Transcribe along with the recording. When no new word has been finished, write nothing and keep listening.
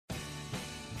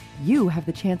you have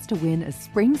the chance to win a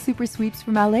spring super sweeps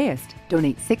from LAist.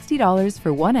 Donate $60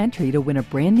 for one entry to win a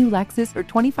brand new Lexus or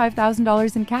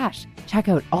 $25,000 in cash. Check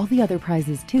out all the other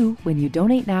prizes too when you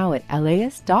donate now at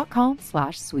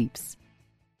laist.com/sweeps.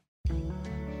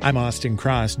 I'm Austin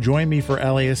Cross. Join me for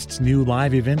LAist's new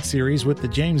live event series with the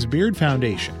James Beard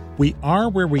Foundation. We Are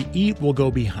Where We Eat will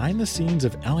go behind the scenes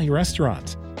of LA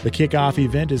restaurants. The kickoff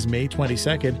event is May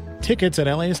 22nd. Tickets at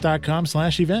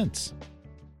laist.com/events.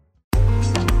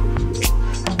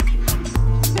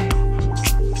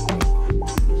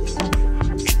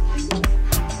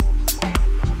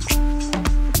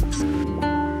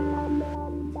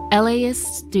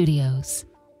 LAist Studios.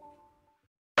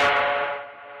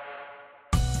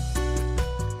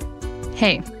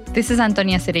 Hey, this is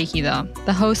Antonia Cereijido,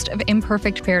 the host of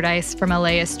Imperfect Paradise from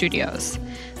LAist Studios,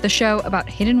 the show about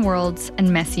hidden worlds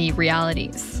and messy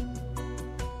realities.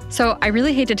 So I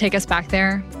really hate to take us back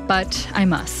there, but I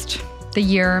must. The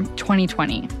year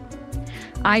 2020.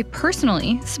 I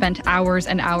personally spent hours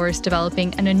and hours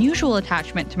developing an unusual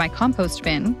attachment to my compost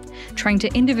bin, trying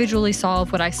to individually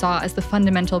solve what I saw as the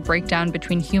fundamental breakdown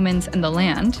between humans and the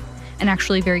land, an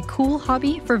actually very cool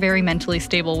hobby for very mentally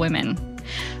stable women.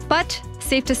 But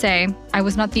safe to say, I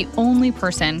was not the only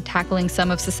person tackling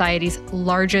some of society's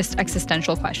largest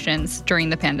existential questions during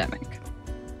the pandemic.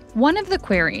 One of the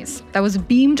queries that was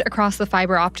beamed across the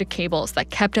fiber optic cables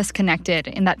that kept us connected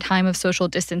in that time of social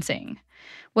distancing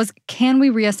was, can we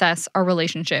reassess our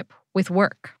relationship with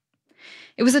work?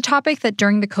 It was a topic that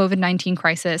during the COVID-19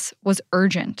 crisis was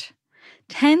urgent.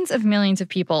 Tens of millions of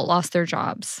people lost their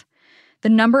jobs. The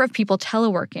number of people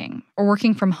teleworking or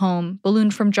working from home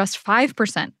ballooned from just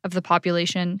 5% of the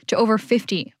population to over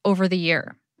 50% over the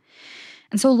year.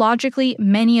 And so logically,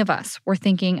 many of us were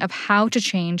thinking of how to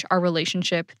change our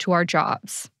relationship to our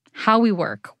jobs, how we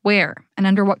work, where, and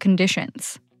under what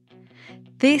conditions.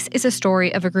 This is a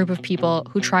story of a group of people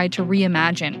who tried to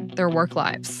reimagine their work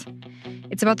lives.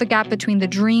 It's about the gap between the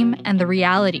dream and the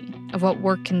reality of what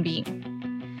work can be.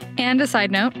 And a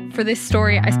side note, for this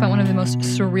story, I spent one of the most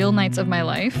surreal nights of my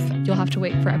life. You'll have to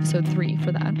wait for episode 3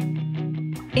 for that.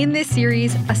 In this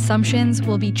series, assumptions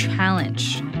will be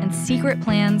challenged and secret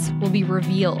plans will be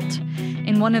revealed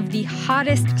in one of the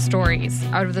hottest stories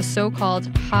out of the so-called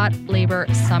hot labor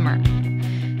summer.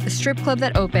 The strip club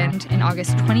that opened in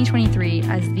August 2023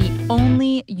 as the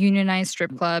only unionized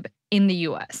strip club in the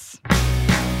U.S.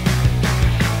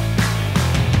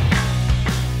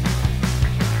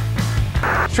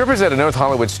 Strippers at a North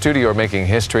Hollywood studio are making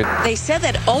history. They said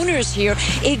that owners here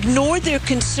ignored their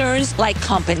concerns like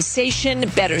compensation,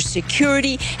 better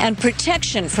security, and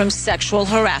protection from sexual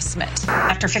harassment.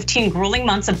 After 15 grueling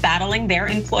months of battling their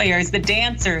employers, the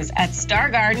dancers at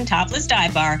Star Garden Topless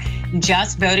Dive Bar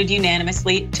just voted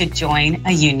unanimously to join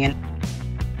a union.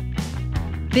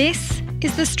 This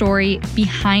is the story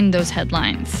behind those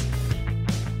headlines.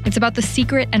 It's about the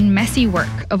secret and messy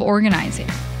work of organizing.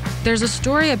 There's a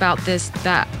story about this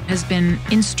that has been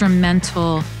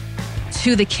instrumental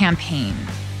to the campaign.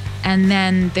 And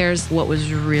then there's what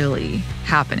was really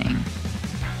happening.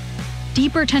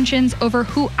 Deeper tensions over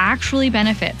who actually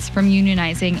benefits from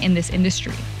unionizing in this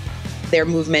industry. Their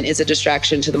movement is a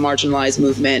distraction to the marginalized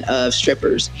movement of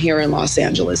strippers here in Los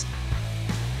Angeles.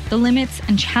 The limits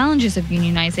and challenges of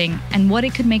unionizing and what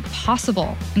it could make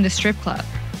possible in the strip club.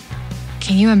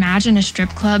 Can you imagine a strip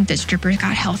club that strippers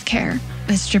got health care?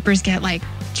 That strippers get like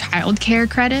child care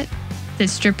credit? That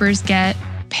strippers get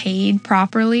paid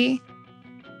properly?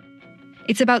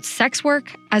 It's about sex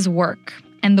work as work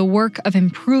and the work of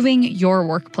improving your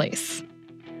workplace.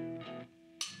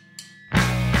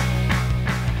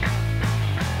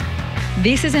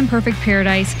 This is Imperfect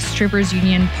Paradise Strippers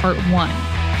Union Part 1.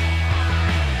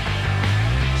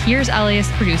 Here's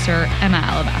LAist producer Emma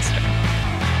Alabaster.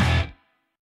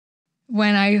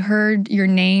 When I heard your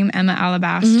name, Emma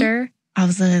Alabaster, I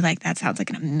was literally like, that sounds like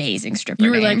an amazing stripper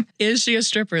name. You were like, is she a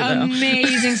stripper, though?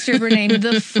 Amazing stripper name.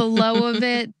 The flow of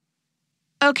it.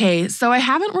 Okay, so I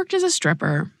haven't worked as a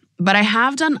stripper, but I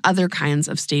have done other kinds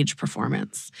of stage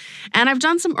performance. And I've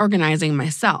done some organizing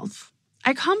myself.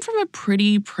 I come from a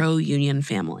pretty pro-union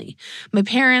family. My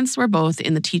parents were both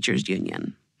in the teachers'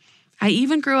 union. I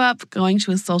even grew up going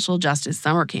to a social justice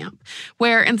summer camp,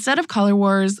 where instead of color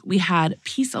wars, we had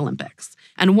peace Olympics.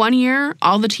 And one year,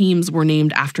 all the teams were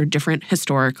named after different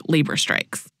historic labor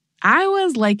strikes. I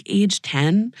was like age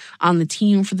 10 on the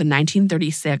team for the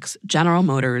 1936 General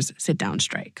Motors sit-down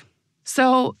strike.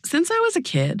 So since I was a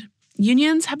kid,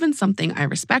 unions have been something I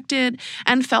respected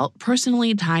and felt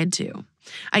personally tied to.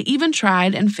 I even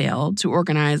tried and failed to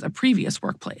organize a previous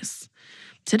workplace.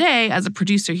 Today, as a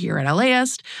producer here at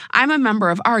LAist, I'm a member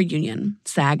of our union,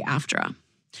 SAG-AFTRA.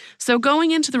 So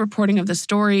going into the reporting of the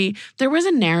story, there was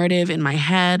a narrative in my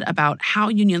head about how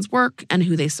unions work and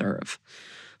who they serve.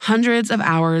 Hundreds of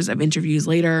hours of interviews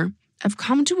later, I've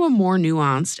come to a more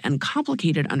nuanced and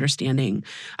complicated understanding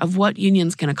of what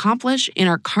unions can accomplish in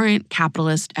our current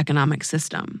capitalist economic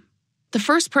system. The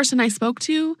first person I spoke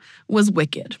to was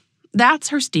Wicked. That's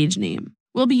her stage name.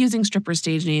 We'll be using stripper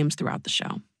stage names throughout the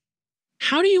show.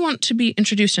 How do you want to be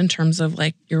introduced in terms of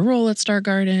like your role at Star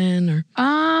Garden or?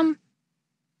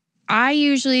 I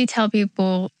usually tell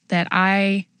people that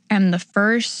I am the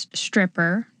first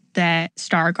stripper that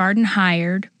Star Garden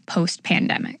hired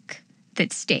post-pandemic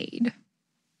that stayed.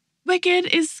 Wicked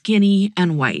is skinny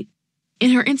and white.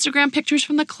 In her Instagram pictures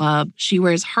from the club, she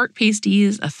wears heart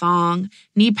pasties, a thong,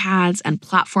 knee pads, and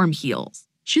platform heels.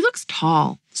 She looks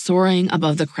tall, soaring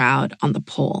above the crowd on the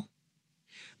pole.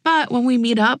 But when we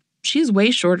meet up, she's way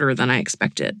shorter than I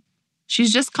expected.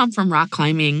 She's just come from rock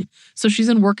climbing, so she's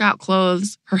in workout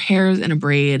clothes, her hair's in a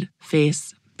braid,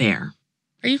 face bare.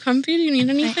 Are you comfy? Do you need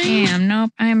anything? I am.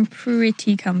 Nope, I'm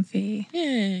pretty comfy.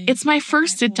 Yay. It's my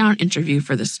first sit-down interview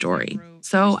for this story,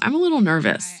 so I'm a little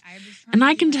nervous. And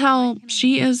I can tell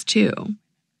she is too.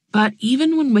 But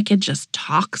even when Wicked just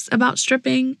talks about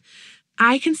stripping,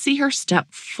 I can see her step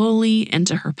fully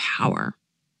into her power.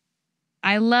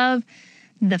 I love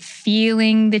the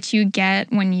feeling that you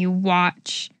get when you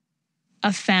watch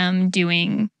a femme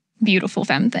doing beautiful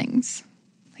femme things.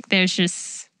 Like there's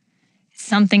just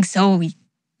something so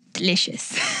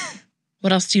delicious.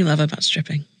 What else do you love about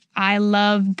stripping? I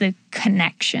love the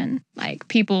connection. Like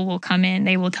people will come in,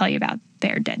 they will tell you about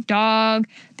their dead dog,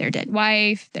 their dead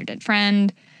wife, their dead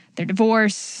friend, their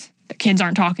divorce, their kids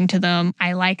aren't talking to them.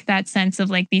 I like that sense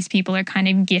of like these people are kind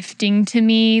of gifting to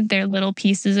me their little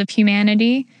pieces of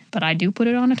humanity, but I do put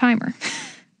it on a timer.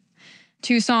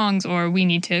 2 songs or we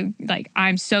need to, like,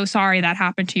 I'm so sorry that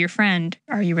happened to your friend.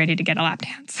 Are you ready to get a lap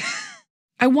dance?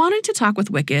 I wanted to talk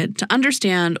with Wicked to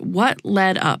understand what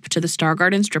led up to the Star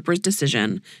Garden strippers'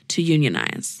 decision to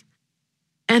unionize.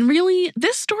 And really,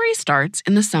 this story starts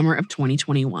in the summer of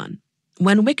 2021,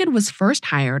 when Wicked was first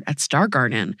hired at Star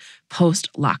Garden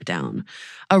post-lockdown,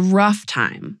 a rough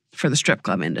time for the strip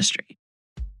club industry.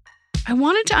 I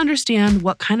wanted to understand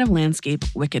what kind of landscape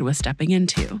Wicked was stepping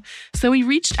into, so we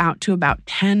reached out to about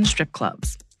 10 strip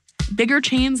clubs, bigger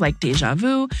chains like Deja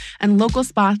Vu and local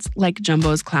spots like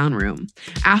Jumbo's Clown Room,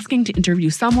 asking to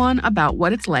interview someone about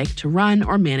what it's like to run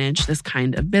or manage this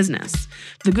kind of business,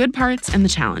 the good parts and the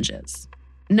challenges.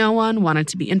 No one wanted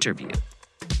to be interviewed.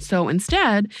 So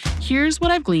instead, here's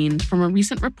what I've gleaned from a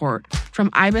recent report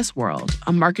from Ibis World,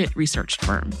 a market research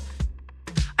firm.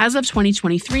 As of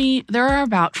 2023, there are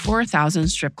about 4,000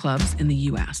 strip clubs in the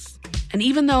U.S. And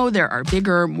even though there are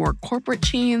bigger, more corporate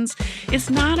chains, it's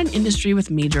not an industry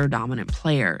with major dominant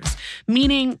players,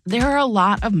 meaning there are a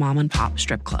lot of mom-and-pop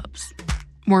strip clubs.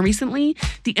 More recently,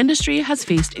 the industry has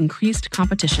faced increased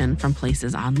competition from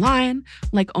places online,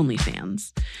 like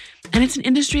OnlyFans. And it's an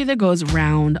industry that goes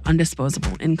round on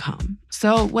disposable income.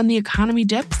 So when the economy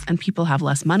dips and people have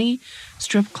less money,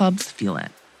 strip clubs feel it.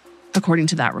 According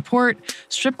to that report,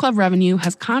 strip club revenue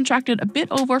has contracted a bit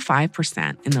over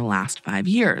 5% in the last 5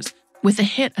 years, with a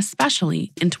hit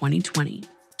especially in 2020.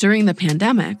 During the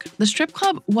pandemic, the strip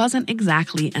club wasn't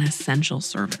exactly an essential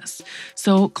service,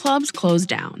 so clubs closed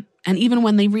down, and even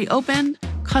when they reopened,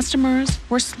 customers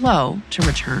were slow to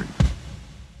return.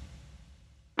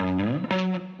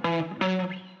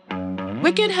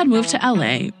 Wicked had moved to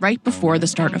LA right before the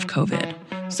start of COVID,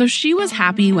 so she was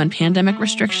happy when pandemic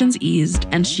restrictions eased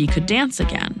and she could dance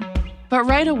again. But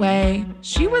right away,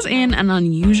 she was in an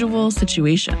unusual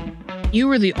situation. You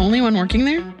were the only one working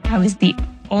there? I was the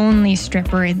only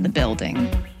stripper in the building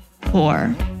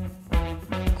for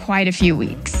quite a few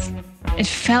weeks. It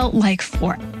felt like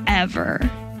forever.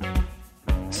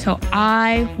 So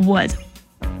I was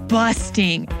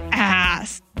busting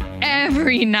ass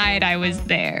every night I was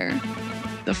there.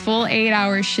 The full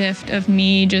 8-hour shift of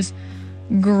me just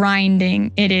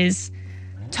grinding. It is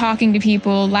talking to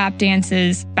people, lap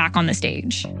dances, back on the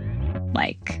stage.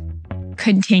 Like,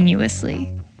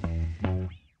 continuously.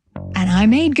 And I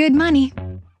made good money.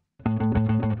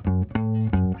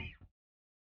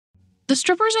 The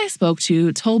strippers I spoke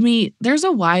to told me there's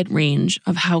a wide range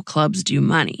of how clubs do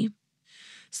money.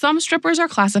 Some strippers are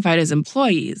classified as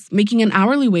employees, making an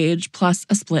hourly wage plus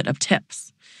a split of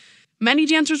tips. Many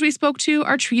dancers we spoke to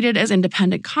are treated as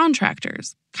independent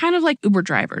contractors, kind of like Uber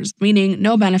drivers, meaning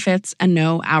no benefits and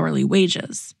no hourly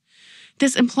wages.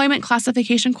 This employment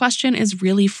classification question is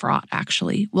really fraught,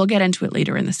 actually. We'll get into it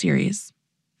later in the series.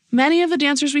 Many of the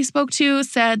dancers we spoke to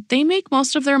said they make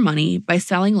most of their money by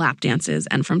selling lap dances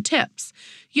and from tips.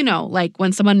 You know, like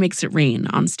when someone makes it rain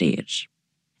on stage.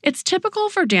 It's typical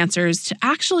for dancers to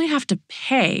actually have to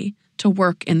pay to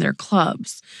work in their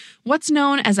clubs, what's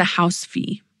known as a house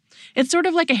fee. It's sort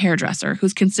of like a hairdresser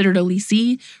who's considered a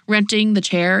leasee renting the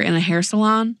chair in a hair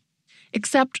salon.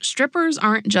 Except strippers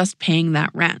aren't just paying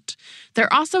that rent.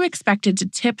 They're also expected to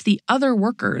tip the other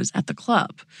workers at the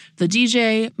club, the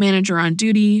DJ, manager on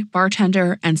duty,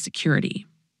 bartender, and security.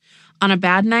 On a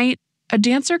bad night, a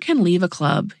dancer can leave a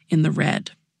club in the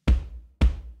red.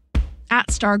 At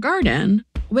Star Garden,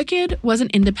 Wicked was an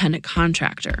independent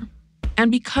contractor. And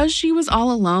because she was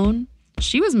all alone,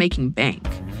 she was making bank.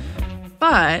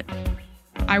 But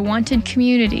I wanted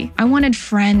community. I wanted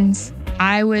friends.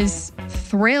 I was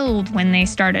thrilled when they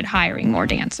started hiring more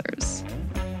dancers.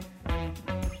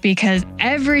 Because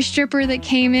every stripper that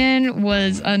came in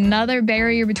was another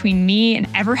barrier between me and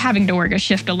ever having to work a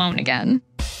shift alone again.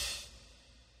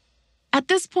 At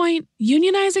this point,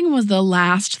 unionizing was the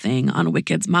last thing on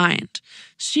Wicked's mind.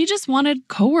 She just wanted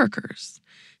coworkers.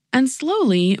 And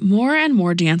slowly, more and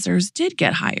more dancers did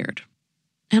get hired.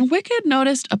 And Wicked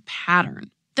noticed a pattern.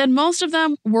 That most of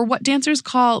them were what dancers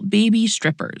call baby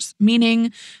strippers,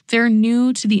 meaning they're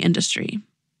new to the industry.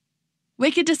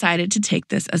 Wicked decided to take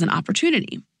this as an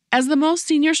opportunity. As the most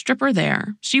senior stripper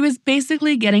there, she was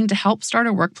basically getting to help start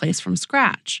a workplace from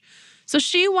scratch. So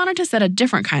she wanted to set a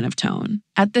different kind of tone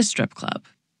at this strip club.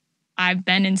 I've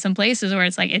been in some places where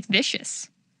it's like, it's vicious.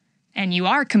 And you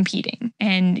are competing.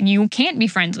 And you can't be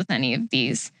friends with any of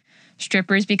these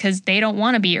strippers because they don't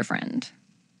want to be your friend.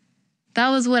 That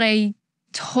was what I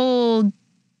told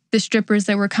the strippers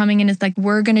that were coming in, is like,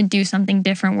 we're going to do something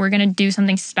different. We're going to do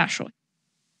something special.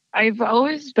 I've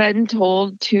always been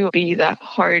told to be that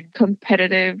hard,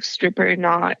 competitive stripper,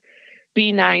 not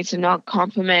be nice and not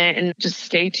compliment and just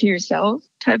stay to yourself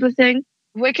type of thing.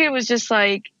 Wicked was just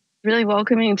like really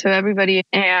welcoming to everybody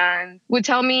and would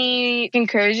tell me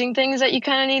encouraging things that you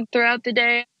kind of need throughout the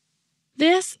day.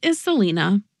 This is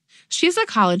Selena. She's a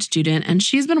college student and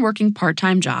she's been working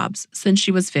part-time jobs since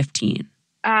she was 15.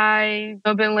 I've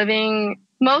been living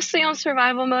mostly on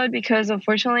survival mode because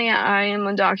unfortunately I am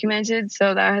undocumented.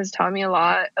 So that has taught me a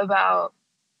lot about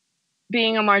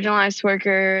being a marginalized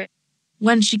worker.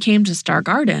 When she came to Star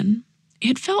Garden,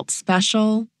 it felt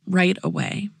special right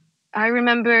away. I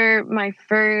remember my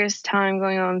first time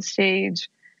going on stage.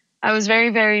 I was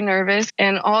very, very nervous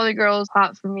and all the girls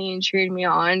clapped for me and cheered me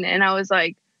on. And I was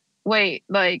like, wait,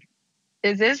 like,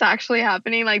 is this actually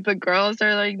happening? Like the girls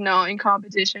are like not in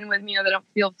competition with me or they don't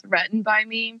feel threatened by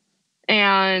me.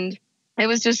 And it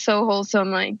was just so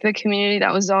wholesome. Like the community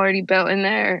that was already built in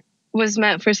there was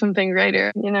meant for something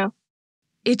greater, you know?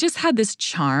 It just had this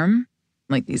charm,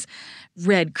 like these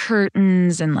red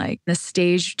curtains and like the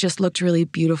stage just looked really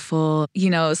beautiful. You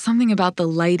know, something about the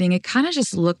lighting, it kind of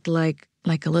just looked like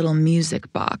a little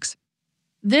music box.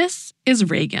 This is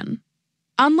Reagan.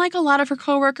 Unlike a lot of her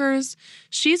coworkers,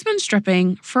 she's been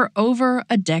stripping for over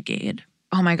a decade.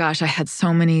 Oh my gosh, I had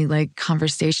so many like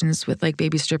conversations with like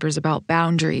baby strippers about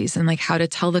boundaries and like how to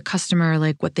tell the customer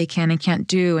like what they can and can't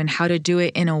do and how to do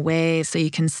it in a way so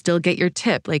you can still get your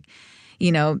tip. Like,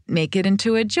 you know, make it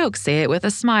into a joke, say it with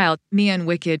a smile. Me and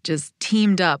Wicked just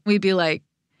teamed up. We'd be like,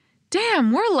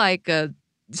 damn, we're like a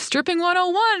stripping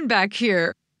 101 back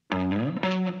here.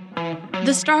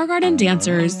 The Star Garden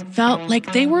dancers felt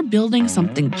like they were building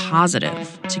something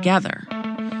positive together.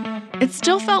 It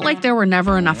still felt like there were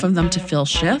never enough of them to fill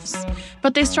shifts,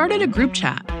 but they started a group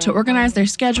chat to organize their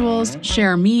schedules,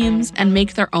 share memes, and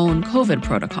make their own COVID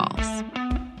protocols.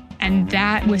 And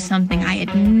that was something I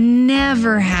had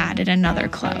never had at another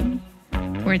club,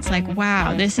 where it's like,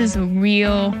 wow, this is a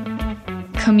real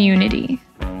community.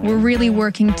 We're really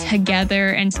working together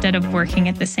instead of working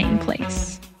at the same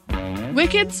place.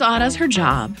 Wicked saw it as her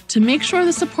job to make sure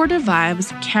the supportive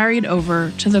vibes carried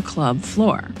over to the club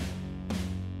floor.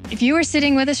 If you were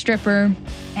sitting with a stripper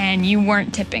and you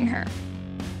weren't tipping her,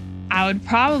 I would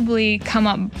probably come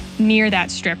up near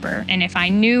that stripper. And if I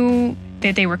knew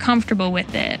that they were comfortable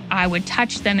with it, I would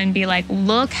touch them and be like,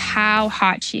 look how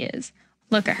hot she is.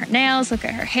 Look at her nails, look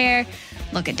at her hair,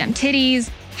 look at them titties.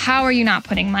 How are you not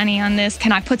putting money on this?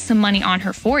 Can I put some money on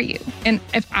her for you? And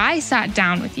if I sat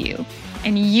down with you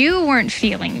and you weren't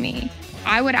feeling me,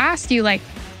 I would ask you, like,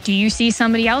 do you see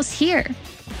somebody else here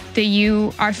that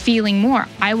you are feeling more?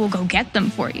 I will go get them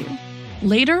for you.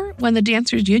 Later, when the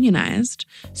dancers unionized,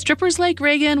 strippers like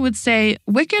Reagan would say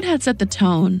Wicked had set the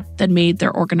tone that made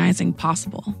their organizing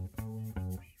possible.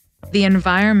 The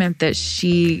environment that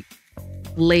she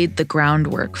laid the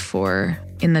groundwork for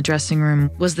in the dressing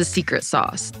room was the secret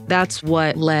sauce. That's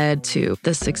what led to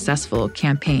the successful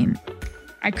campaign.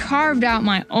 I carved out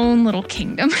my own little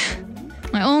kingdom,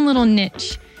 my own little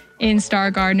niche in Star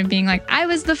Garden of being like, I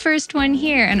was the first one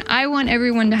here and I want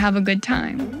everyone to have a good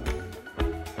time.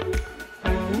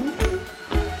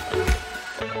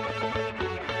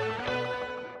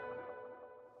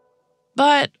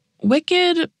 But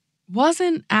Wicked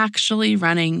wasn't actually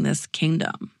running this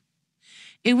kingdom.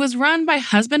 It was run by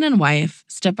husband and wife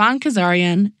Stepan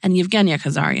Kazarian and Yevgenia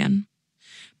Kazarian.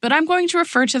 But I'm going to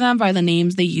refer to them by the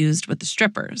names they used with the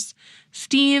strippers,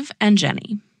 Steve and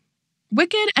Jenny.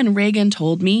 Wicked and Reagan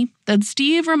told me that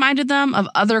Steve reminded them of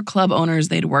other club owners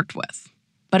they'd worked with.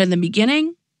 But in the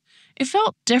beginning, it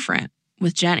felt different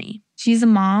with Jenny. She's a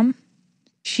mom.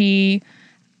 She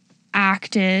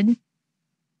acted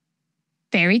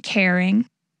very caring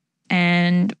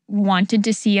and wanted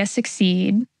to see us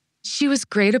succeed. She was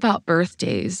great about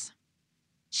birthdays.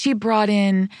 She brought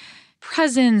in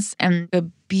presents and a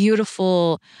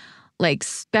beautiful,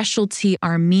 specialty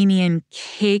Armenian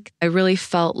cake. I really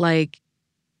felt like,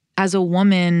 as a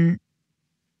woman,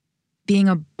 being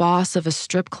a boss of a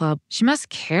strip club, she must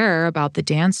care about the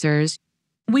dancers.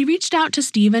 We reached out to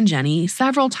Steve and Jenny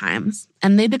several times,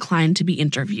 and they declined to be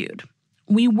interviewed.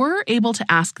 We were able to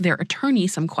ask their attorney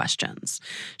some questions.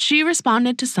 She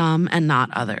responded to some and not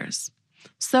others.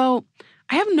 So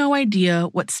I have no idea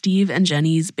what Steve and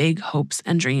Jenny's big hopes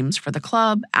and dreams for the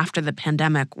club after the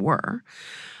pandemic were.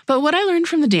 But what I learned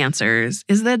from the dancers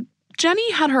is that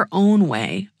Jenny had her own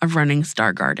way of running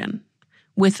Star Garden,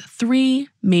 with 3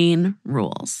 main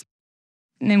rules.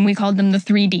 And we called them the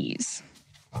 3 Ds.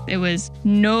 It was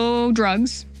no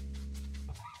drugs,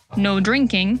 no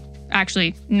drinking,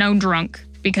 actually no drunk,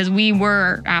 because we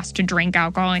were asked to drink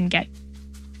alcohol and get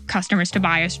customers to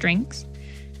buy us drinks.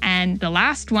 And the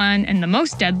last one, and the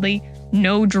most deadly,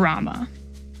 no drama.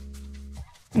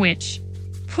 Which,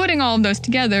 putting all of those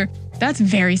together, that's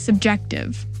very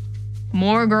subjective.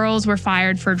 More girls were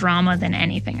fired for drama than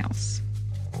anything else.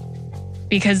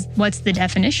 Because what's the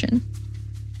definition?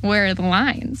 Where are the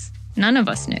lines? None of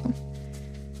us knew.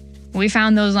 We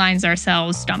found those lines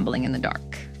ourselves stumbling in the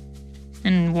dark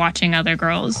and watching other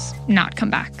girls not come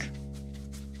back.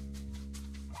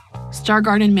 Star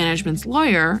Garden Management's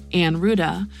lawyer, Ann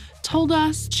Ruda, told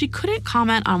us she couldn't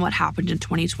comment on what happened in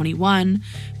 2021,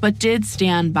 but did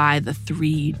stand by the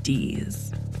 3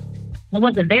 Ds. Well,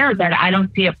 wasn't there, but I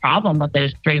don't see a problem with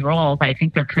those 3 rules. I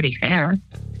think they're pretty fair.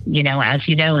 As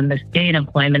you know, in the state,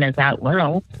 employment is at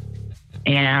will.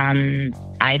 And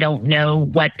I don't know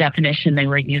what definition they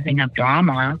were using of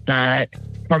drama, but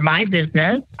for my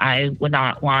business, I would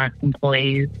not want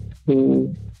employees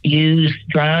who use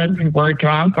drugs, were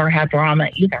drunk, or had drama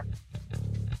either.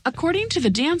 According to the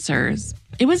dancers,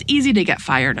 it was easy to get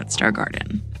fired at Star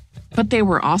Garden. But they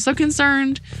were also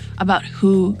concerned about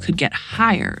who could get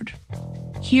hired.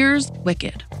 Here's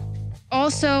Wicked.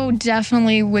 Also,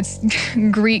 definitely would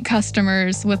greet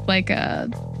customers with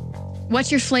what's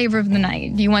your flavor of the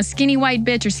night? Do you want skinny white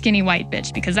bitch or skinny white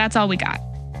bitch? Because that's all we got.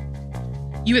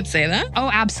 You would say that? Oh,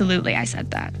 absolutely, I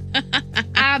said that.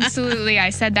 Absolutely,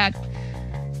 I said that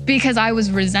because I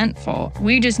was resentful.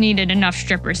 We just needed enough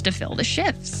strippers to fill the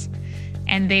shifts.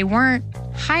 And they weren't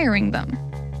hiring them.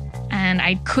 And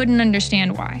I couldn't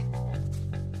understand why.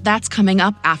 That's coming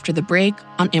up after the break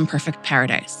on Imperfect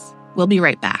Paradise. We'll be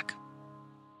right back.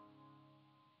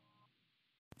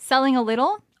 Selling a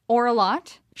little or a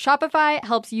lot? Shopify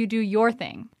helps you do your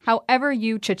thing, however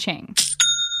you cha-ching.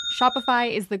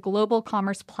 Shopify is the global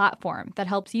commerce platform that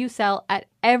helps you sell at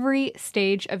every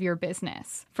stage of your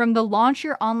business. From the launch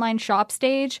your online shop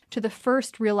stage to the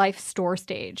first real-life store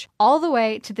stage, all the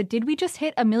way to the did we just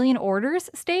hit 1 million orders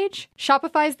stage?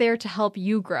 Shopify's there to help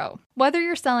you grow. Whether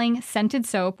you're selling scented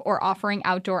soap or offering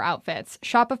outdoor outfits,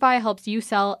 Shopify helps you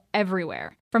sell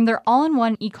everywhere. From their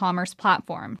all-in-one e-commerce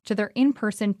platform to their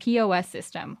in-person POS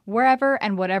system, wherever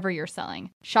and whatever you're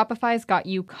selling, Shopify's got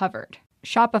you covered.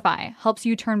 Shopify helps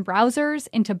you turn browsers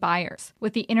into buyers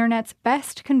with the internet's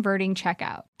best converting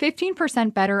checkout.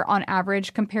 15% better on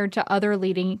average compared to other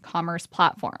leading commerce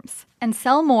platforms. And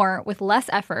sell more with less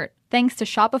effort thanks to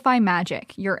Shopify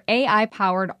Magic, your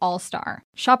AI-powered all-star.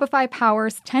 Shopify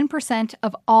powers 10%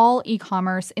 of all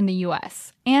e-commerce in the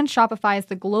US. And Shopify is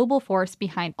the global force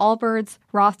behind Allbirds,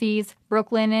 Rothy's,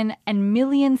 Brooklinen, and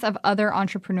millions of other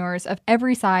entrepreneurs of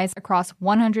every size across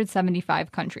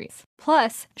 175 countries.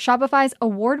 Plus, Shopify's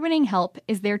award-winning help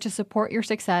is there to support your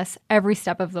success every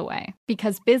step of the way.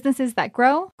 Because businesses that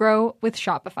grow, grow with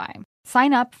Shopify.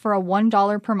 Sign up for a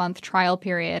 $1 per month trial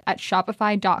period at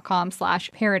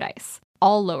shopify.com/paradise,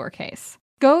 all lowercase.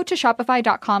 Go to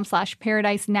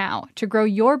shopify.com/paradise now to grow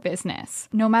your business,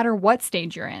 no matter what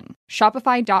stage you're in.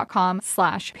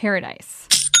 Shopify.com/paradise.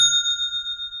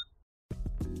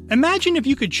 Imagine if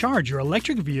you could charge your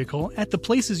electric vehicle at the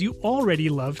places you already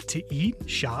love to eat,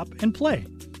 shop, and play.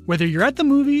 Whether you're at the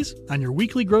movies, on your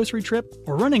weekly grocery trip,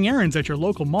 or running errands at your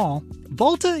local mall,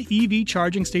 Volta EV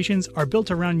charging stations are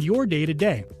built around your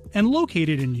day-to-day and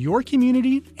located in your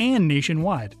community and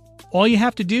nationwide. All you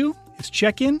have to do is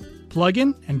check in, plug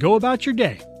in, and go about your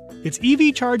day. It's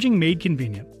EV charging made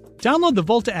convenient. Download the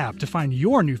Volta app to find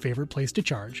your new favorite place to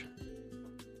charge.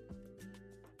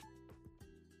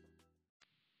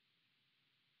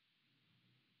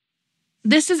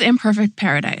 This is Imperfect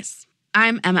Paradise.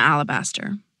 I'm Emma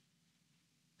Alabaster.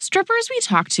 Strippers we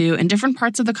talked to in different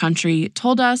parts of the country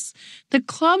told us that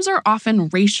clubs are often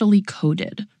racially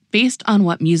coded based on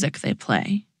what music they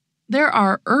play. There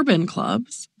are urban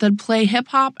clubs that play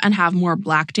hip-hop and have more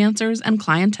Black dancers and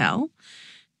clientele.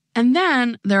 And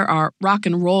then there are rock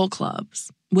and roll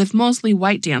clubs with mostly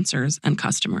white dancers and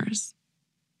customers.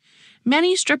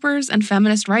 Many strippers and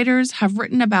feminist writers have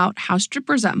written about how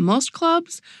strippers at most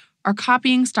clubs are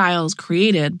copying styles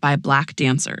created by Black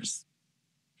dancers.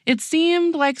 It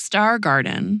seemed like Star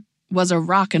Garden was a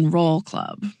rock and roll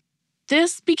club.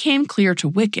 This became clear to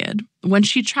Wicked when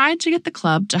she tried to get the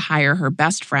club to hire her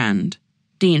best friend,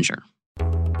 Danger.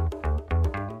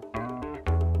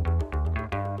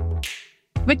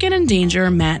 Wicked and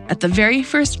Danger met at the very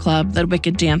first club that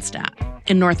Wicked danced at,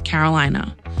 in North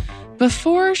Carolina,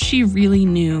 before she really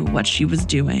knew what she was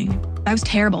doing. I was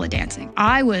terrible at dancing.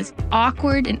 I was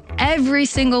awkward in every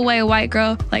single way a white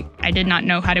girl. Like, I did not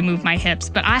know how to move my hips,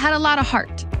 but I had a lot of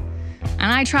heart.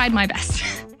 And I tried my best.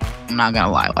 I'm not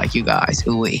gonna lie, like you guys,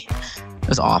 ooey. It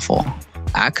was awful.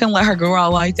 I couldn't let her go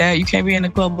out like that. You can't be in the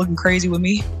club looking crazy with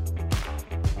me.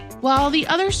 While the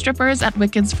other strippers at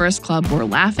Wicked's first club were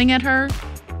laughing at her,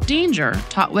 Danger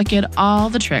taught Wicked all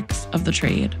the tricks of the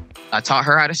trade. I taught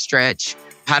her how to stretch,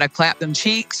 how to clap them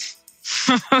cheeks,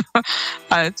 how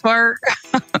to twerk.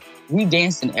 We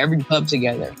danced in every club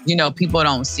together. You know, people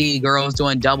don't see girls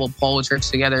doing double pole tricks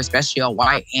together, especially a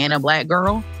white and a Black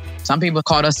girl. Some people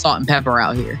called us Salt and Pepper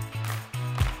out here.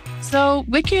 So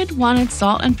Wicked wanted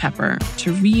Salt and Pepper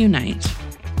to reunite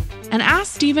and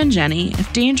asked Steve and Jenny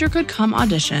if Danger could come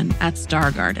audition at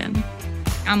Star Garden.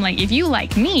 I'm like, if you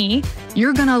like me,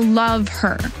 you're gonna love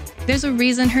her. There's a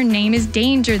reason her name is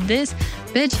Danger. This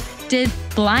bitch did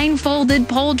blindfolded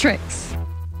pole tricks.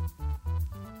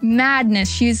 Madness.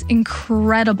 She's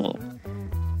incredible.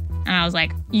 And I was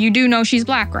like, you do know she's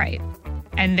Black, right?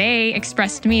 And they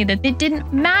expressed to me that it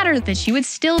didn't matter, that she would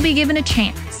still be given a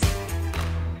chance.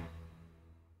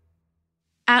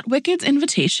 At Wicked's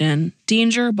invitation,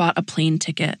 Danger bought a plane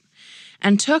ticket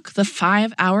and took the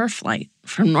 5-hour flight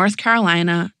from North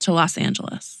Carolina to Los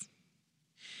Angeles.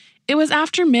 It was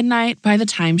after midnight by the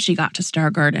time she got to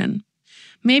Star Garden.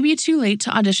 Maybe too late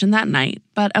to audition that night,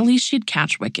 but at least she'd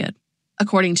catch Wicked.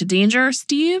 According to Danger,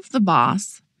 Steve, the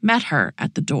boss, met her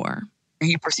at the door.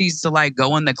 He proceeds to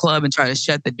go in the club and try to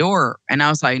shut the door. And I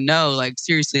was like, no,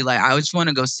 seriously, I just want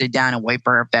to go sit down and wait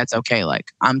for her if that's okay.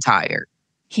 I'm tired.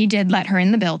 He did let her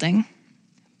in the building,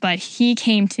 but he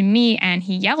came to me and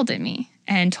he yelled at me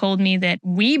and told me that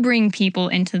we bring people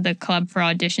into the club for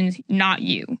auditions, not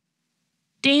you.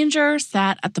 Danger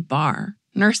sat at the bar,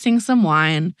 nursing some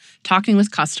wine, talking with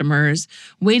customers,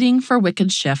 waiting for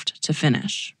Wicked's shift to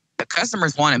finish. The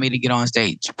customers wanted me to get on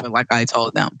stage, but like I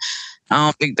told them, I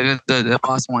don't think the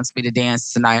boss wants me to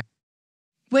dance tonight.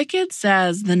 Wicked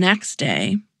says the next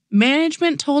day,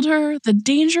 management told her that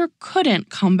Danger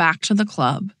couldn't come back to the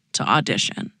club to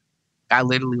audition. I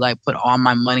literally put all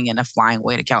my money in a flying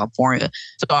way to California.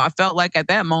 So I felt like at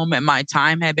that moment, my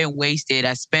time had been wasted.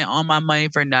 I spent all my money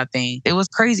for nothing. It was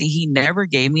crazy. He never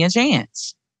gave me a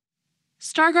chance.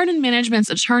 Star Garden management's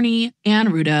attorney, Ann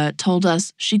Ruda, told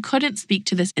us she couldn't speak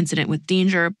to this incident with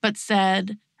Danger, but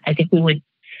said, I think we would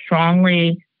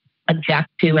strongly object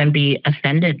to and be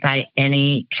offended by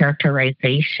any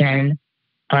characterization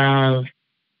of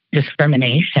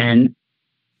discrimination.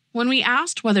 When we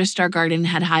asked whether Star Garden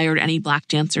had hired any Black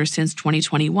dancers since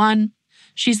 2021,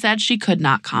 she said she could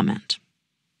not comment.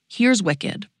 Here's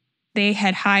Wicked. They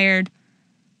had hired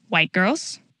white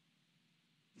girls.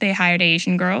 They hired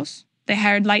Asian girls. They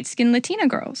hired light-skinned Latina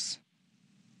girls.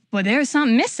 But there was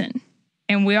something missing,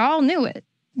 and we all knew it.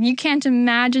 You can't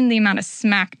imagine the amount of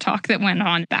smack talk that went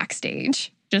on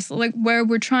backstage. Just where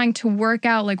we're trying to work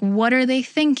out, what are they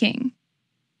thinking?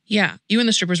 Yeah, you and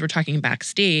the strippers were talking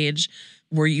backstage.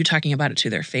 Were you talking about it to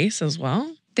their face as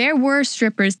well? There were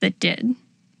strippers that did.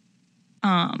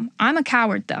 I'm a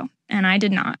coward, though, and I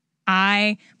did not.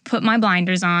 I put my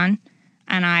blinders on,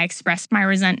 and I expressed my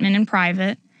resentment in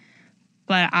private,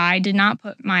 but I did not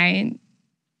put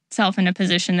myself in a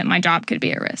position that my job could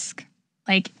be at risk.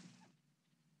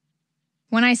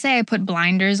 When I say I put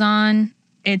blinders on,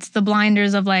 it's the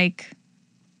blinders of like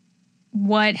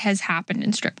what has happened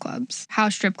in strip clubs, how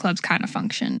strip clubs kind of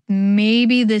function.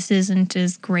 Maybe this isn't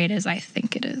as great as I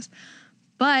think it is,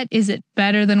 but is it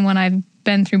better than what I've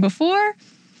been through before?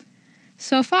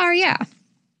 So far, yeah.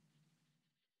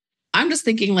 I'm just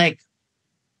thinking, like,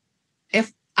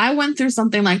 if I went through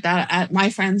something like that at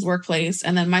my friend's workplace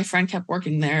and then my friend kept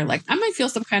working there, like, I might feel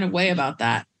some kind of way about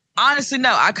that. Honestly,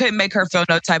 no, I couldn't make her feel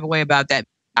no type of way about that.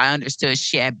 I understood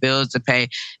she had bills to pay.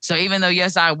 So even though,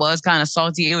 yes, I was kind of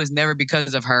salty, it was never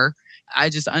because of her. I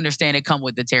just understand it come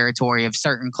with the territory of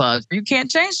certain clubs. You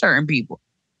can't change certain people.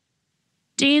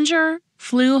 Danger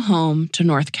flew home to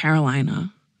North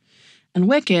Carolina. And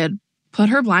Wicked put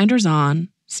her blinders on,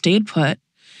 stayed put,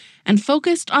 and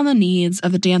focused on the needs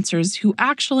of the dancers who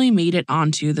actually made it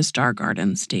onto the Star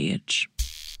Garden stage.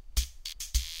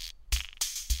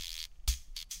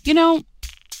 You know,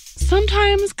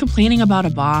 sometimes complaining about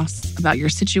a boss, about your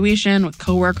situation with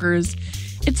coworkers,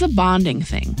 it's a bonding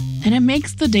thing, and it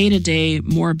makes the day-to-day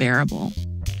more bearable.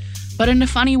 But in a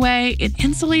funny way, it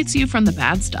insulates you from the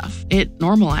bad stuff. It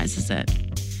normalizes it.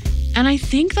 And I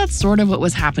think that's sort of what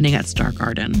was happening at Star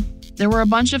Garden. There were a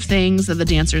bunch of things that the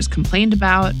dancers complained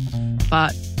about,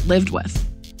 but lived with.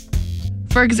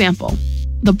 For example,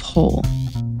 the pole.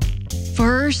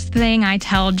 First thing I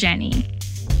tell Jenny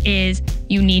is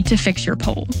you need to fix your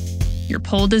pole. Your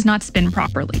pole does not spin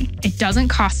properly. It doesn't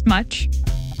cost much.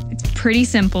 It's pretty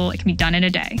simple. It can be done in a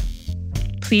day.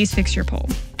 Please fix your pole.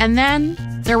 And then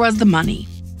there was the money.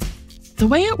 The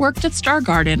way it worked at Star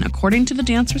Garden, according to the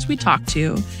dancers we talked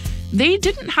to, they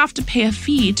didn't have to pay a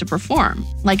fee to perform,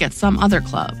 like at some other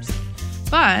clubs.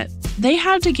 But they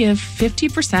had to give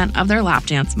 50% of their lap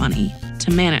dance money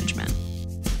to management.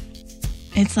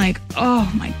 It's like, oh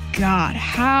my God,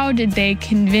 how did they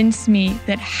convince me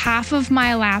that half of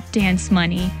my lap dance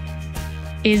money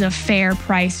is a fair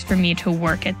price for me to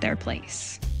work at their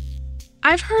place?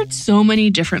 I've heard so many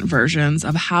different versions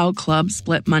of how clubs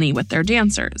split money with their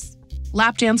dancers.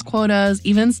 Lap dance quotas,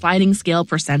 even sliding scale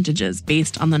percentages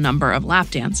based on the number of lap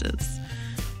dances.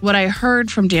 What I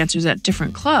heard from dancers at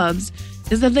different clubs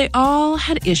is that they all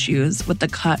had issues with the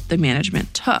cut the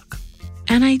management took.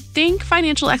 And I think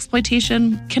financial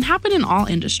exploitation can happen in all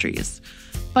industries.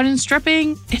 But in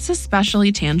stripping, it's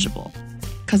especially tangible.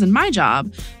 Because in my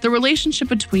job, the relationship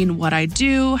between what I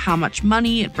do, how much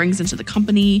money it brings into the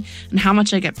company, and how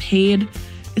much I get paid,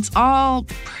 it's all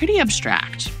pretty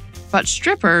abstract. But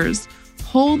strippers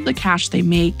hold the cash they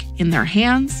make in their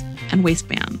hands and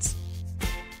waistbands.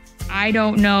 I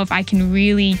don't know if I can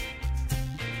really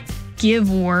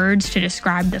give words to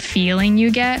describe the feeling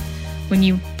you get when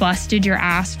you busted your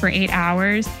ass for 8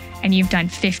 hours and you've done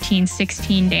 15,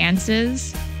 16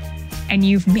 dances and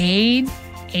you've made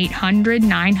 $800,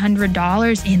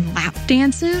 $900 in lap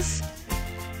dances,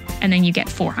 and then you get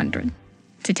 $400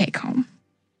 to take home.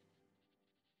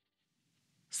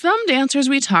 Some dancers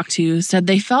we talked to said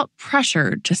they felt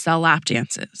pressured to sell lap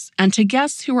dances and to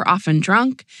guests who were often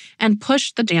drunk and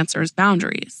pushed the dancers'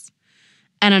 boundaries.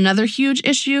 And another huge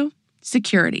issue,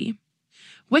 security.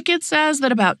 Wicked says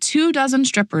that about 24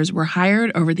 strippers were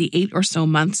hired over the 8 or so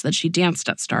months that she danced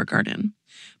at Star Garden.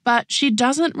 But she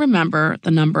doesn't remember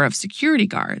the number of security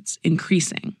guards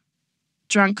increasing.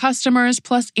 Drunk customers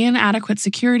plus inadequate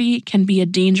security can be a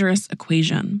dangerous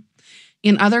equation.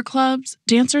 In other clubs,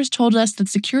 dancers told us that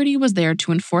security was there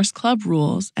to enforce club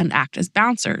rules and act as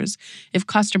bouncers if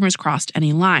customers crossed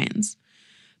any lines.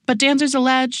 But dancers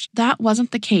alleged that wasn't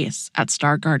the case at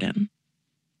Star Garden.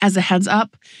 As a heads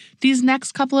up, these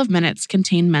next couple of minutes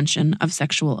contain mention of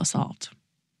sexual assault.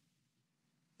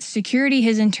 Security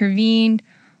has intervened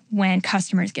when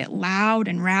customers get loud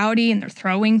and rowdy and they're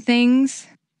throwing things.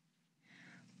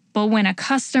 But when a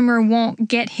customer won't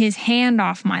get his hand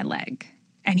off my leg,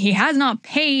 and he has not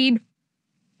paid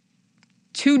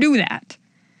to do that,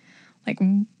 like,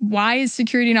 why is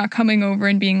security not coming over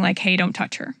and being like, hey, don't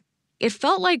touch her? It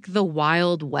felt like the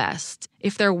Wild West.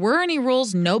 If there were any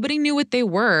rules, nobody knew what they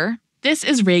were. This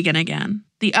is Reagan again,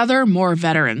 the other more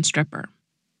veteran stripper.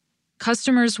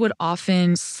 Customers would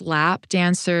often slap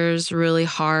dancers really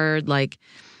hard,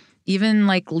 even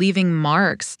leaving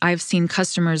marks. I've seen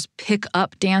customers pick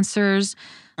up dancers,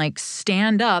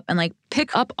 stand up and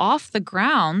pick up off the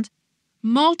ground.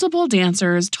 Multiple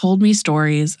dancers told me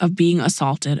stories of being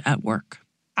assaulted at work.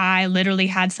 I literally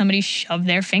had somebody shove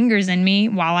their fingers in me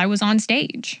while I was on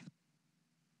stage.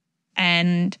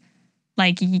 And,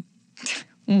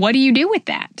 what do you do with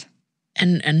that?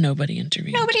 And nobody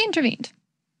intervened. Nobody intervened.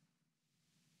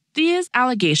 These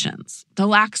allegations, the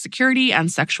lack of security and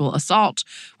sexual assault,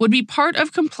 would be part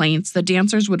of complaints the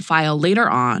dancers would file later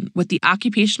on with the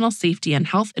Occupational Safety and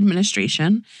Health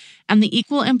Administration and the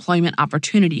Equal Employment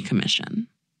Opportunity Commission.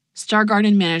 Star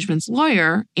Garden Management's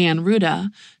lawyer, Ann Ruda,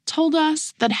 told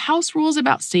us that house rules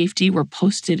about safety were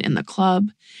posted in the club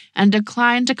and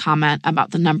declined to comment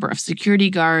about the number of security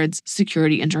guards,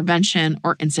 security intervention,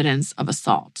 or incidents of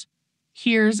assault.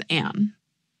 Here's Ann.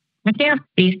 I can't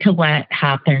speak to what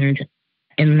happened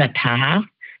in the past,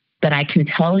 but I can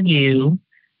tell you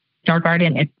Star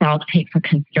Garden itself takes a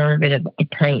conservative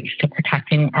approach to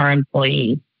protecting our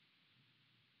employees.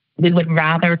 We would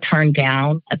rather turn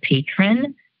down a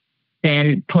patron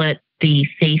than put the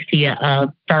safety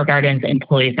of Star Garden's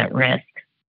employees at risk.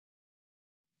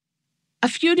 A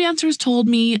few dancers told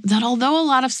me that although a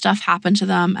lot of stuff happened to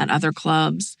them at other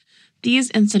clubs, these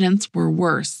incidents were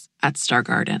worse at Star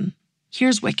Garden.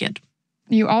 Here's Wicked.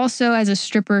 You also, as a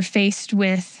stripper, faced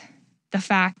with the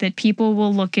fact that people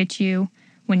will look at you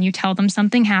when you tell them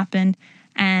something happened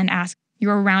and ask,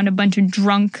 you're around a bunch of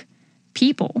drunk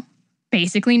people,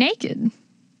 basically naked.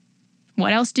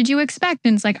 What else did you expect?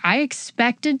 And it's like, I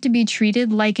expected to be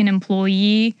treated like an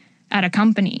employee at a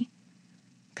company,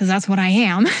 because that's what I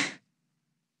am.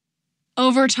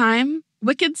 Over time,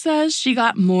 Wicked says she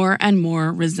got more and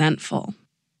more resentful,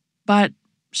 but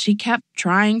she kept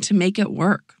trying to make it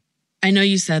work. I know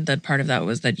you said that part of that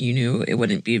was that you knew it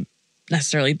wouldn't be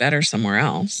necessarily better somewhere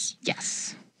else.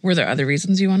 Yes. Were there other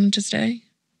reasons you wanted to stay?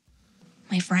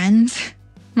 My friends,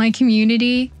 my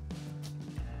community,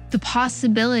 the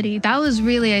possibility. That was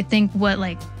really, I think, what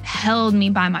held me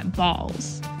by my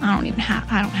balls. I don't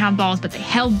have balls, but they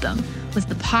held them, was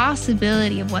the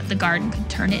possibility of what the garden could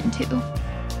turn into.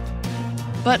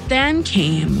 But then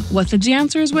came what the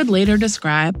dancers would later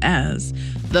describe as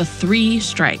the 3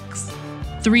 strikes.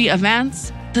 3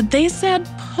 events that they said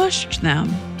pushed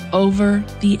them over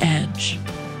the edge.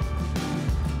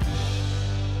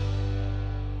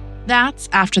 That's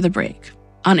after the break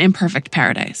on Imperfect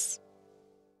Paradise.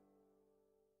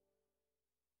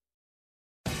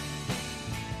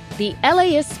 The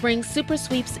LAist Spring Super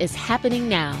Sweeps is happening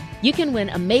now. You can win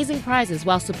amazing prizes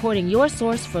while supporting your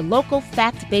source for local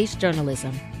fact-based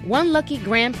journalism. One lucky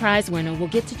grand prize winner will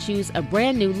get to choose a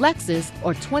brand new Lexus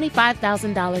or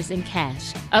 $25,000 in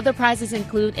cash. Other prizes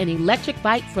include an electric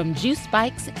bike from Juice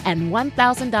Bikes and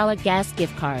 $1,000 gas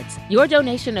gift cards. Your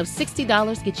donation of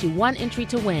 $60 gets you 1 entry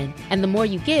to win, and the more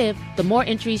you give, the more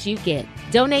entries you get.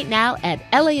 Donate now at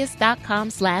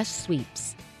LAist.com/sweeps.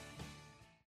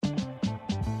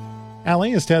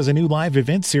 LAist has a new live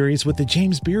event series with the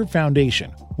James Beard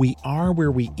Foundation. We Are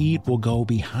Where We Eat will go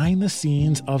behind the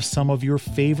scenes of some of your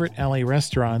favorite LA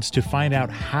restaurants to find out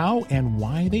how and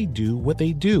why they do what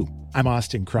they do. I'm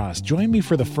Austin Cross. Join me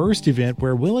for the first event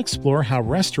where we'll explore how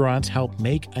restaurants help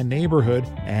make a neighborhood,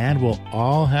 and we'll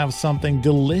all have something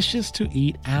delicious to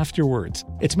eat afterwards.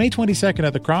 It's May 22nd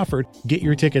at the Crawford. Get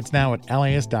your tickets now at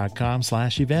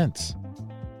LAist.com/events.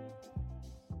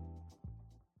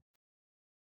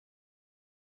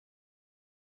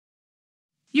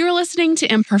 You're listening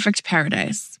to Imperfect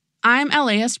Paradise. I'm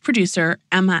LAist producer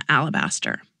Emma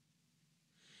Alabaster.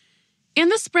 In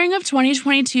the spring of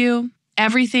 2022,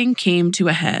 everything came to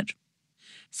a head.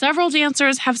 Several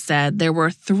dancers have said there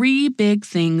were 3 big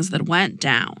things that went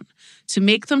down to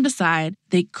make them decide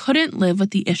they couldn't live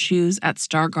with the issues at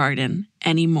Star Garden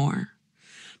anymore.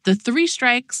 The 3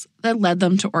 strikes that led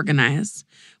them to organize,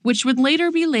 which would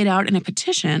later be laid out in a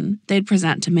petition they'd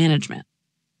present to management.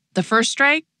 The first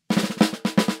strike?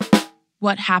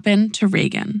 What happened to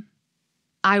Reagan?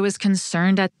 I was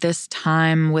concerned at this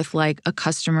time with a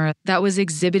customer that was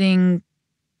exhibiting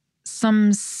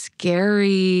some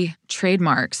scary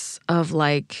trademarks of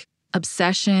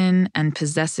obsession and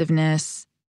possessiveness.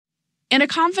 In a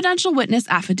confidential witness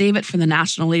affidavit from the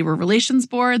National Labor Relations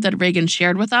Board that Reagan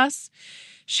shared with us,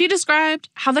 she described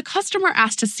how the customer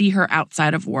asked to see her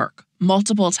outside of work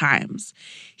multiple times.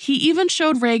 He even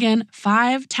showed Reagan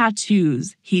 5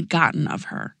 tattoos he'd gotten of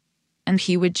her. And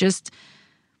he would just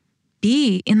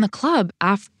be in the club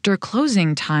after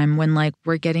closing time when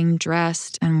we're getting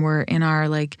dressed and we're in our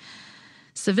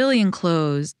civilian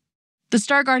clothes. The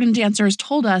Star Garden dancers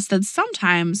told us that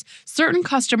sometimes certain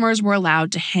customers were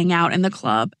allowed to hang out in the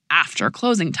club after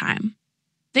closing time.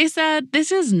 They said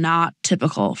this is not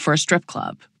typical for a strip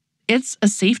club. It's a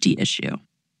safety issue.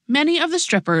 Many of the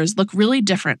strippers look really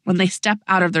different when they step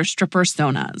out of their stripper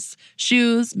sonas.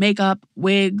 Shoes, makeup,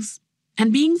 wigs.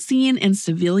 And being seen in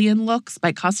civilian looks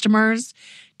by customers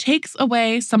takes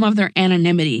away some of their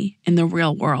anonymity in the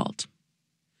real world.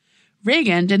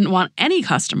 Reagan didn't want any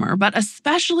customer, but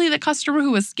especially the customer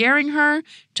who was scaring her,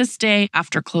 to stay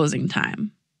after closing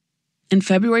time. In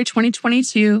February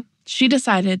 2022, she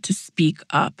decided to speak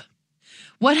up.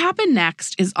 What happened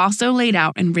next is also laid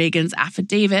out in Reagan's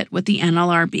affidavit with the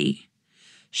NLRB.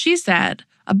 She said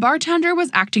a bartender was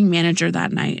acting manager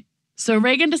that night, so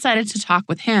Reagan decided to talk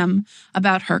with him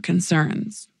about her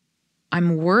concerns.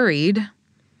 I'm worried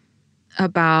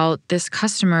about this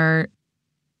customer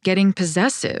getting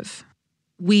possessive.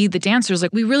 We, the dancers,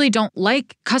 we really don't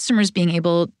like customers being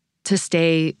able to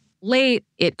stay late.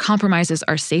 It compromises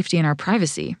our safety and our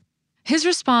privacy. His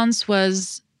response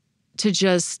was to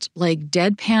just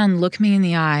deadpan look me in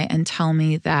the eye and tell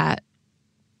me that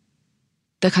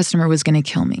the customer was going to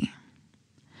kill me.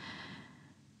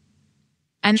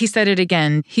 And he said it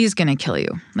again, he's going to kill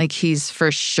you. He's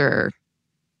for sure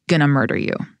going to murder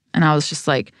you. And I was just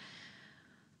like,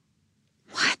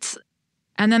 what?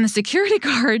 And then the security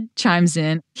guard chimes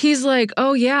in. He's like,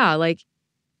 oh yeah,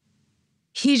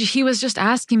 he was just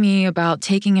asking me about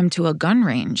taking him to a gun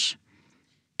range.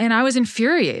 And I was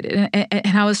infuriated.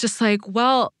 And I was just like,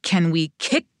 well, can we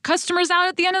kick customers out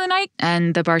at the end of the night?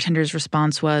 And the bartender's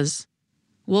response was,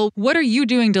 well, what are you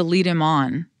doing to lead him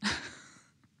on?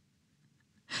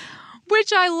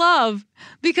 Which I love,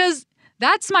 because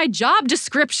that's my job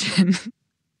description.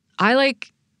 I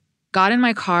got in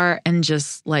my car and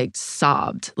just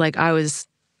sobbed. I was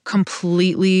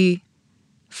completely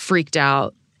freaked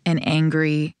out and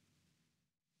angry.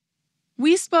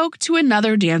 We spoke to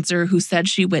another dancer who said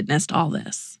she witnessed all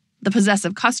this, the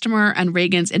possessive customer and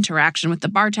Reagan's interaction with the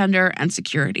bartender and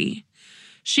security.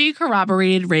 She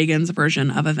corroborated Reagan's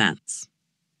version of events.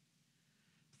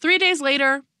 3 days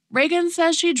later, Reagan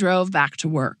says she drove back to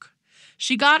work.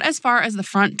 She got as far as the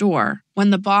front door when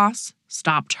the boss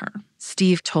stopped her.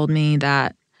 Steve told me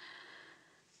that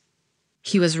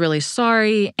he was really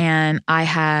sorry and I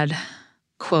had,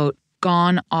 quote,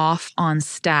 gone off on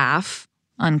staff,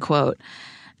 unquote,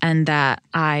 and that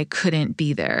I couldn't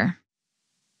be there.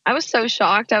 I was so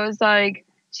shocked. I was like,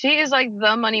 she is the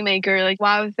moneymaker.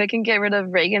 Wow, if they can get rid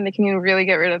of Reagan, they can really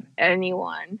get rid of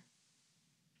anyone.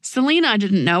 Selena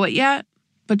didn't know it yet,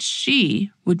 but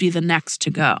she would be the next to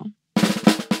go.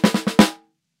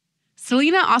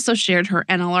 Selena also shared her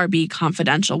NLRB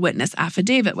confidential witness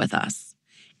affidavit with us.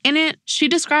 In it, she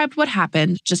described what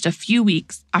happened just a few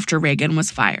weeks after Reagan was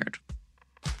fired.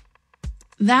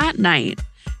 That night,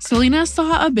 Selena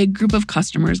saw a big group of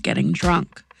customers getting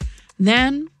drunk.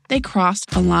 Then they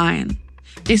crossed a line.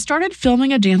 They started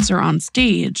filming a dancer on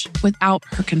stage without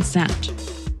her consent.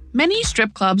 Many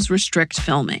strip clubs restrict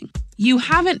filming. You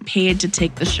haven't paid to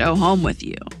take the show home with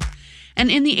you. And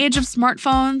in the age of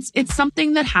smartphones, it's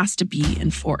something that has to be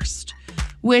enforced,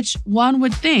 which one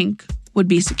would think would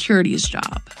be security's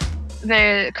job.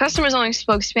 The customers only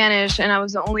spoke Spanish, and I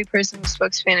was the only person who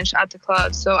spoke Spanish at the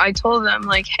club. So I told them,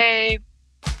 hey,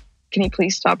 can you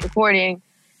please stop recording?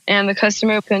 And the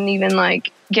customer couldn't even,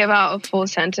 give out a full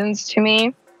sentence to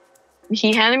me.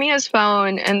 He handed me his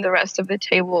phone, and the rest of the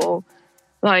table,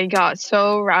 got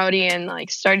so rowdy and,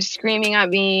 started screaming at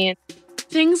me.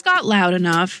 Things got loud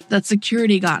enough that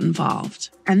security got involved.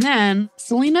 And then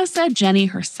Selena said Jenny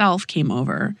herself came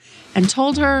over and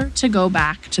told her to go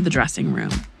back to the dressing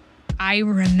room. I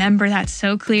remember that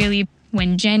so clearly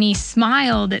when Jenny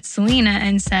smiled at Selena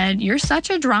and said, "You're such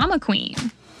a drama queen."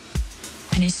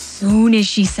 And as soon as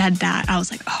she said that, I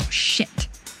was like, oh, shit.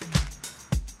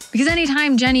 Because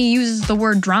anytime Jenny uses the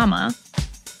word drama,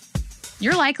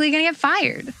 you're likely going to get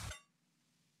fired.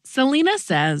 Selena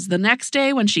says the next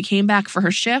day when she came back for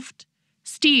her shift,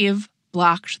 Steve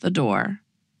blocked the door.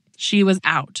 She was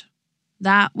out.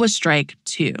 That was strike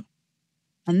 2.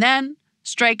 And then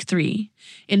strike 3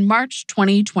 in March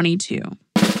 2022.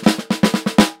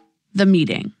 The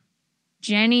meeting.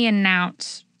 Jenny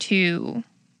announced to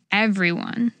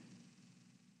everyone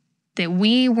that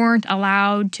we weren't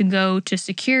allowed to go to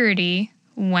security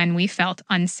when we felt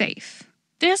unsafe.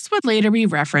 This would later be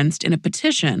referenced in a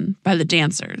petition by the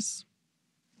dancers.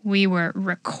 We were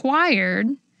required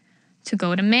to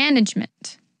go to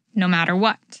management, no matter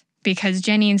what, because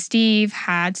Jenny and Steve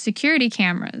had security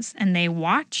cameras, and they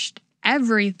watched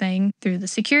everything through the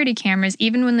security cameras,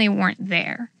 even when they weren't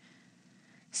there.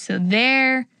 So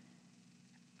their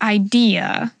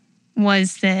idea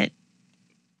was that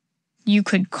you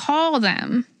could call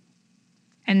them,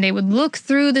 and they would look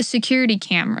through the security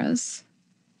cameras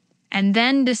and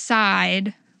then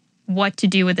decide what to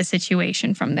do with the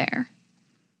situation from there.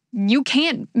 You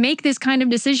can't make this kind of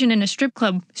decision in a strip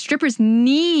club. Strippers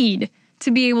need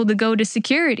to be able to go to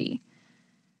security.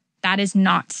 That is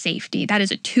not safety. That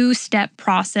is a 2-step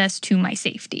process to my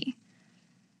safety.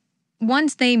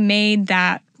 once they made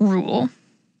that rule,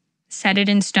 set it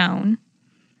in stone,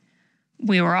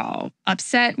 we were all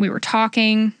upset. We were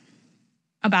talking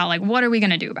about, like, what are we going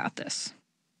to do about this?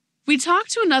 We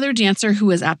talked to another dancer who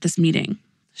was at this meeting.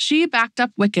 She backed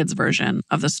up Wicked's version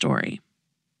of the story.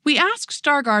 We asked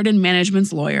Star Garden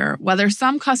management's lawyer whether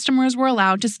some customers were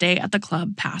allowed to stay at the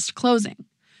club past closing.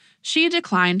 She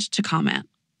declined to comment.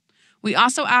 We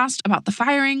also asked about the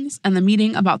firings and the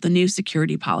meeting about the new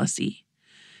security policy.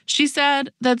 She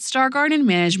said that Star Garden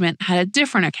management had a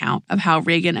different account of how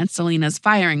Reagan and Selena's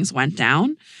firings went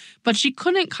down, but she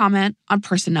couldn't comment on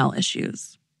personnel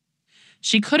issues.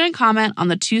 She couldn't comment on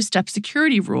the two-step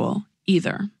security rule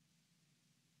either.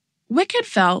 Wicked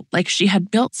felt like she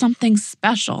had built something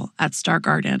special at Star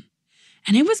Garden,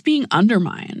 and it was being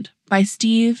undermined by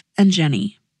Steve and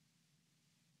Jenny.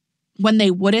 When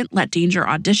they wouldn't let Danger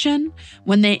audition,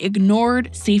 when they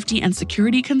ignored safety and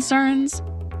security concerns,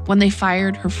 when they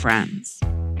fired her friends.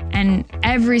 And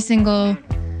every single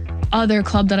other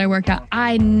club that I worked at,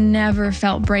 I never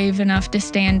felt brave enough to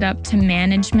stand up to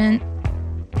management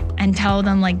and tell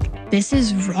them, like, this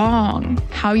is wrong.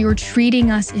 How you're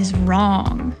treating us is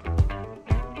wrong.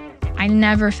 I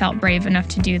never felt brave enough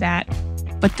to do that.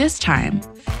 But this time,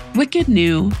 Wicked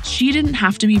knew she didn't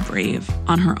have to be brave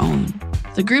on her own.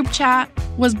 The group chat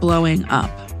was blowing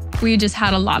up. We just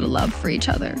had a lot of love for each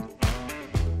other.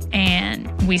 And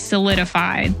we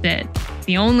solidified that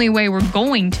the only way we're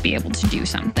going to be able to do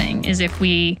something is if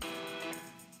we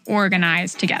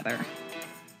organize together.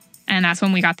 And that's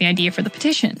when we got the idea for the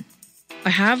petition. I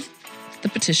have the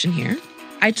petition here.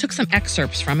 I took some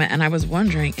excerpts from it, and I was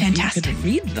wondering if you could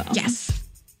read them. Yes.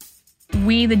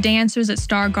 We, the dancers at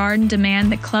Star Garden,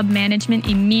 demand that club management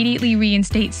immediately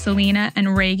reinstate Selena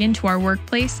and Reagan to our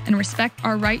workplace and respect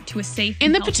our right to a safe and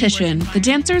In the healthy petition, work the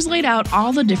dancers laid out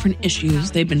all the different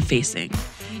issues they've been facing.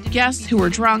 Guests who were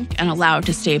drunk and allowed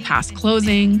to stay past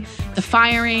closing, the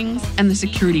firings, and the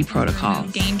security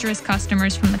protocols. Dangerous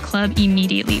customers from the club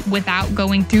immediately without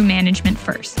going through management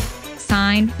first.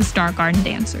 Signed, the Star Garden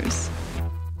dancers.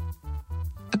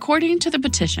 According to the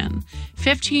petition,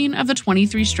 15 of the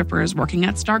 23 strippers working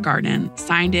at Star Garden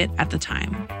signed it at the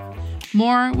time.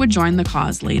 More would join the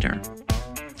cause later.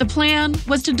 The plan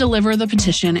was to deliver the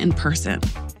petition in person,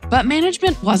 but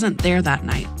management wasn't there that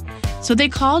night. So they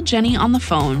called Jenny on the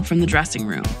phone from the dressing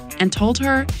room and told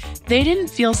her they didn't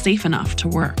feel safe enough to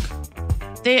work.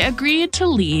 They agreed to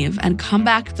leave and come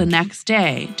back the next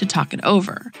day to talk it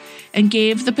over and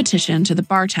gave the petition to the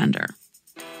bartender.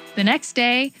 The next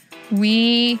day,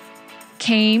 we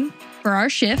came for our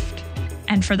shift,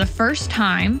 and for the first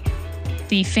time,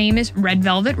 the famous red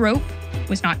velvet rope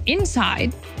was not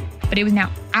inside, but it was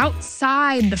now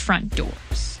outside the front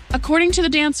doors. According to the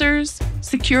dancers,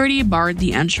 security barred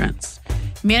the entrance.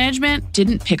 Management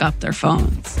didn't pick up their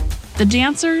phones. The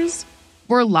dancers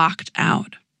were locked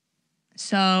out.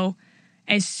 So,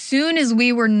 as soon as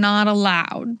we were not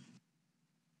allowed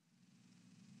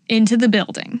into the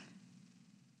building,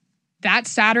 that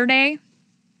Saturday,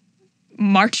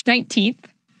 March 19th,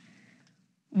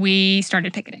 we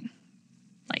started picketing,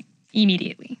 like,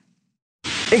 immediately.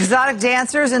 Exotic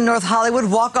dancers in North Hollywood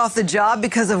walk off the job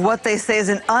because of what they say is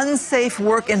an unsafe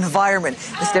work environment.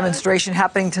 This demonstration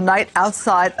happening tonight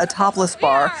outside a topless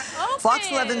bar. Fox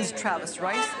 11's Travis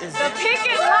Rice is The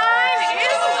picket line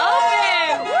is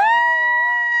open!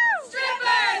 Woo!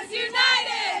 Strippers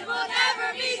united will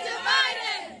never be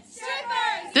divided!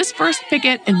 Strippers! This first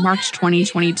picket in March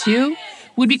 2022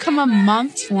 would become a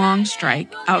months-long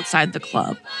strike outside the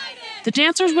club. The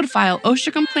dancers would file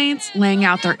OSHA complaints laying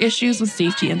out their issues with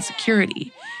safety and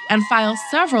security, and file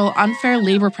several unfair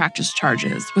labor practice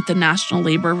charges with the National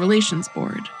Labor Relations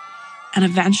Board. And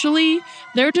eventually,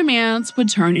 their demands would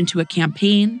turn into a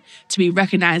campaign to be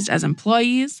recognized as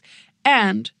employees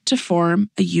and to form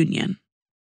a union.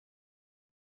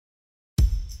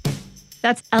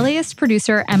 That's LAist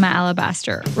producer Emma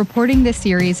Alabaster reporting this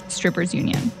series, Strippers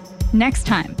Union. Next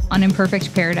time on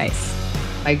Imperfect Paradise.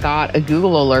 I got a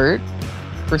Google alert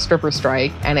for stripper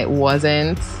strike, and it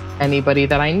wasn't anybody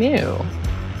that I knew.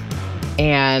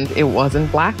 And it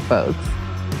wasn't Black folks.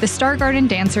 The Star Garden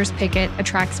dancers picket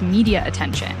attracts media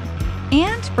attention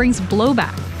and brings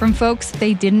blowback from folks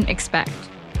they didn't expect.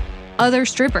 Other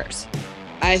strippers.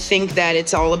 I think that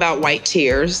it's all about white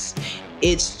tears.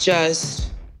 It's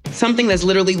just something that's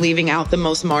literally leaving out the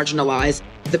most marginalized.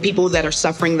 The people that are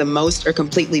suffering the most are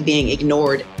completely being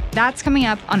ignored. That's coming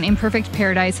up on Imperfect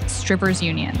Paradise Strippers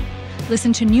Union.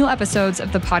 Listen to new episodes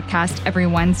of the podcast every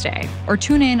Wednesday, or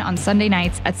tune in on Sunday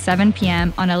nights at 7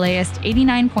 p.m. on LAist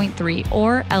 89.3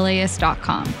 or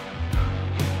LAist.com.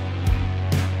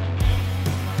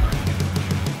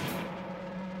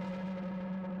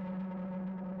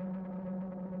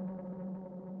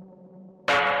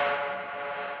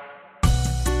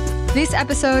 This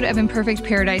episode of Imperfect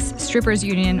Paradise Strippers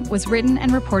Union was written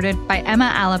and reported by Emma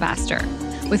Alabaster,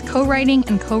 with co-writing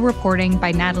and co-reporting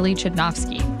by Natalie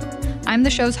Chudnovsky. I'm the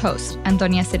show's host,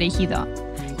 Antonia Cereijido.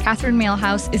 Catherine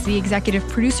Mailhouse is the executive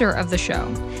producer of the show,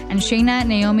 and Shayna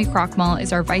Naomi Krochmal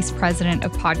is our vice president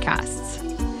of podcasts.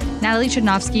 Natalie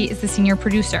Chudnovsky is the senior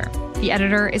producer. The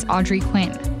editor is Audrey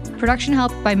Quinn. Production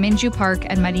help by Minju Park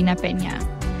and Marina Peña.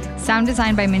 Sound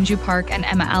design by Minju Park and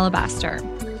Emma Alabaster.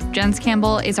 Jens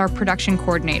Campbell is our production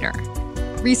coordinator.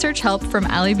 Research help from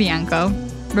Ali Bianco,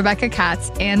 Rebecca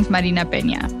Katz, and Marina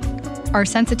Peña. Our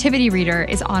sensitivity reader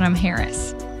is Autumn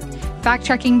Harris.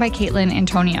 Fact-checking by Caitlin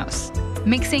Antonios.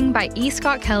 Mixing by E.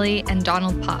 Scott Kelly and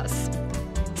Donald Paz.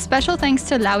 Special thanks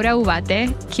to Laura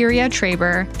Ubate, Kyria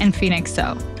Traber, and Phoenix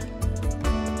So.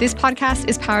 This podcast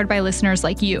is powered by listeners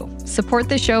like you. Support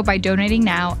the show by donating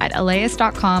now at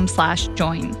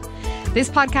elias.com/join. This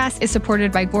podcast is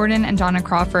supported by Gordon and Donna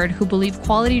Crawford, who believe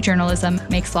quality journalism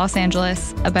makes Los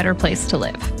Angeles a better place to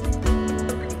live.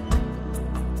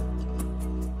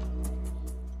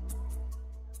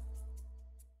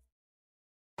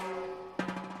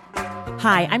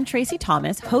 Hi, I'm Tracy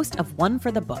Thomas, host of One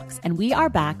for the Books, and we are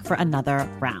back for another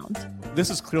round. This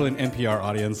is clearly an NPR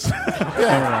audience.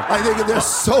 Yeah, I think they're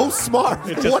so smart.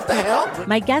 What the hell?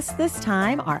 My guests this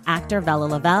time are actor Vella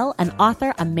Lavelle and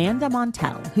author Amanda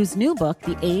Montell, whose new book,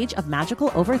 The Age of Magical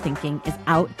Overthinking, is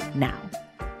out now.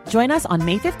 Join us on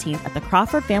May 15th at the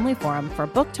Crawford Family Forum for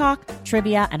book talk,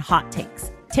 trivia, and hot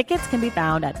takes. Tickets can be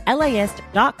found at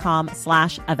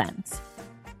LAist.com/events.